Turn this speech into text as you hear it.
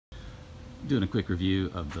Doing a quick review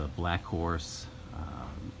of the Black Horse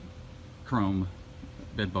chrome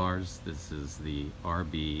bed bars. This is the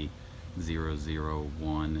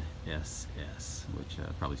RB001SS, which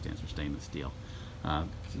probably stands for stainless steel.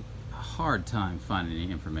 Hard time finding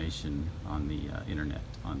any information on the internet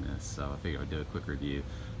on this, so I figured I'd do a quick review.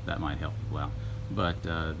 That might help people out. But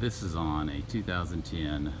this is on a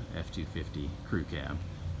 2010 F-250 crew cab,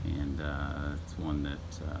 and it's one that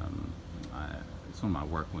it's one of my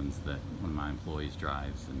work ones that one of my employees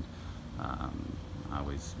drives, and I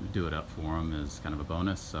always do it up for him as kind of a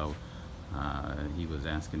bonus. So he was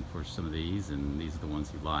asking for some of these, and these are the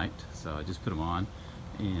ones he liked, so I just put them on.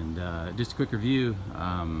 And just a quick review,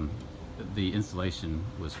 the installation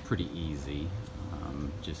was pretty easy,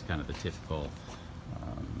 just kind of the typical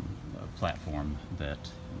platform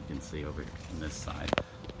that you can see over here on this side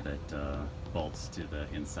that bolts to the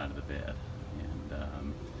inside of the bed,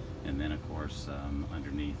 and then of course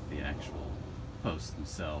underneath the actual posts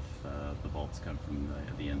themselves, the bolts come from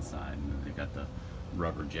the inside, and they've got the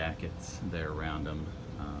rubber jackets there around them,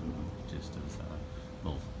 just as a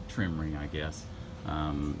little trim ring, I guess.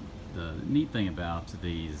 The neat thing about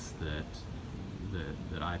these that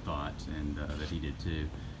I thought, and that he did too,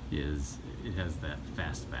 is it has that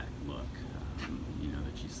fastback look, you know,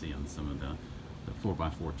 that you see on some of the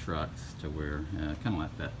 4x4 trucks, to where kind of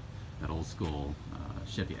like that old school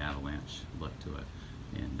Chevy Avalanche look to it.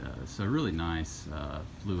 And so really nice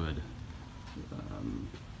fluid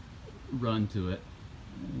run to it.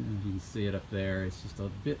 You can see it up there. It's just a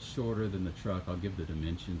bit shorter than the truck. I'll give the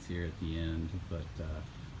dimensions here at the end, but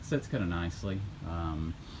sets kind of nicely.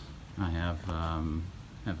 I have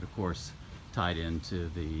it of course tied into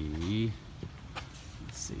the,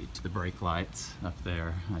 let's see, to the brake lights up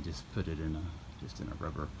there. I just put it in a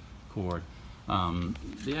rubber cord.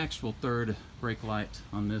 The actual third brake light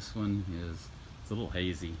on this one is, it's a little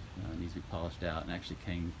hazy. It needs to be polished out, and actually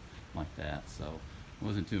came like that, so I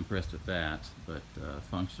wasn't too impressed with that, but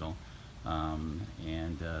functional.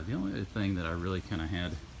 And the only other thing that I really kind of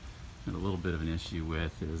had a little bit of an issue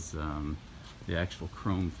with is the actual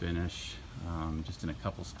chrome finish. Just in a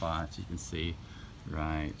couple spots you can see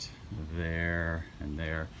right there and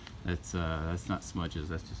there. That's not smudges,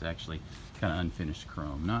 that's just actually kind of unfinished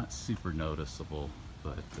chrome. Not super noticeable,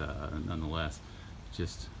 but nonetheless,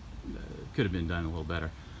 just could have been done a little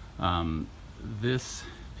better. This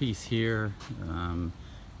piece here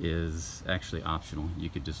is actually optional. You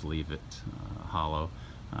could just leave it hollow.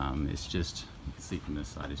 It's just, you can see from this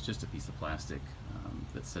side, it's just a piece of plastic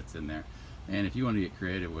that sits in there. And if you want to get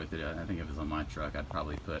creative with it, I think if it was on my truck, I'd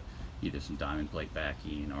probably put either some diamond plate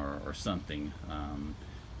backing or something,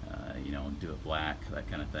 you know, do it black, that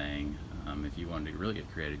kind of thing. If you wanted to really get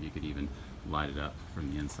creative, you could even light it up from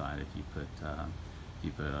the inside if you put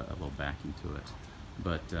a little backing to it.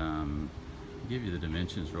 But I'll give you the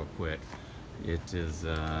dimensions real quick. It is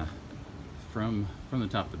from the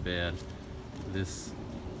top of the bed, this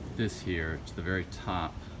here to the very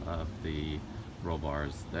top of the roll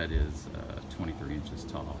bars, that is 23 inches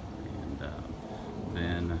tall. And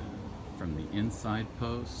then from the inside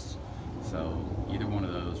posts, so either one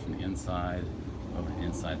of those from the inside over to the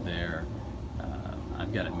inside there,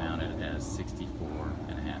 I've got it mounted as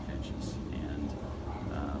 64.5 inches. And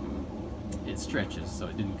it stretches, so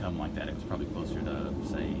it didn't come like that. It was probably closer to,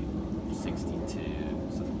 say, 62,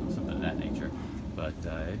 something of that nature. But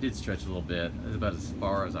it did stretch a little bit. It was about as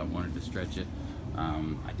far as I wanted to stretch it.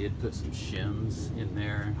 I did put some shims in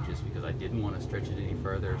there just because I didn't want to stretch it any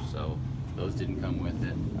further, so those didn't come with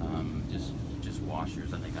it. Just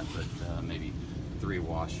washers. I think I put maybe 3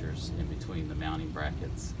 washers in between the mounting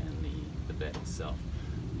brackets and the bed itself.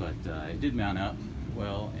 But it did mount up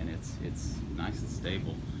well, and it's nice and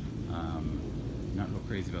stable. Not real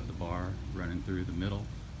crazy about the bar running through the middle,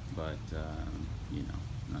 but you know,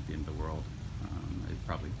 not the end of the world. It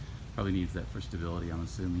probably needs that for stability, I'm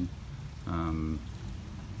assuming.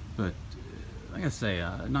 But like I say,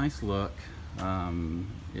 a nice look.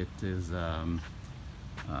 It is the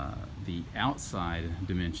outside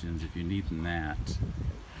dimensions, if you need that,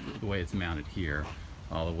 the way it's mounted here,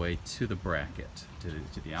 all the way to the bracket,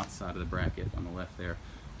 to the outside of the bracket on the left there,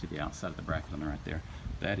 to the outside of the bracket on the right there.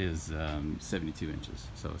 That is 72 inches,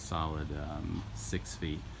 so a solid 6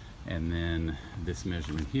 feet. And then this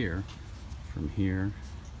measurement here, from here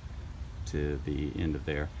to the end of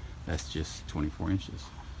there, that's just 24 inches.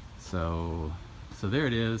 So there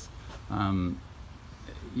it is.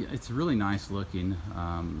 It's really nice looking,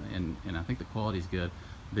 and I think the quality is good.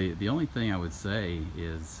 The only thing I would say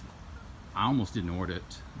is I almost didn't order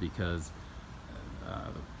it because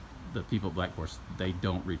the people at Black Horse, they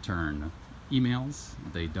don't return emails,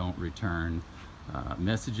 they don't return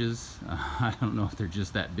messages. I don't know if they're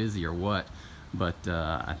just that busy or what, but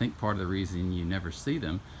I think part of the reason you never see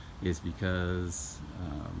them is because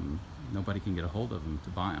nobody can get a hold of them to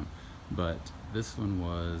buy them. But this one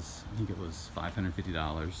was, I think it was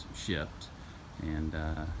 $550 shipped, and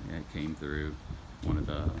it came through one of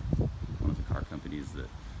the car companies that,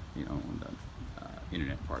 you know, one of the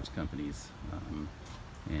internet parts companies,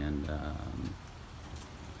 and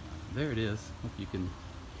there it is. Hope you can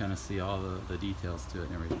kind of see all the details to it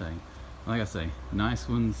and everything. Like I say, nice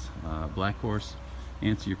ones. Black Horse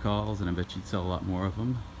answer your calls, and I bet you'd sell a lot more of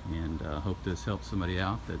them. And hope this helps somebody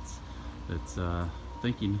out that's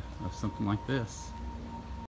thinking of something like this.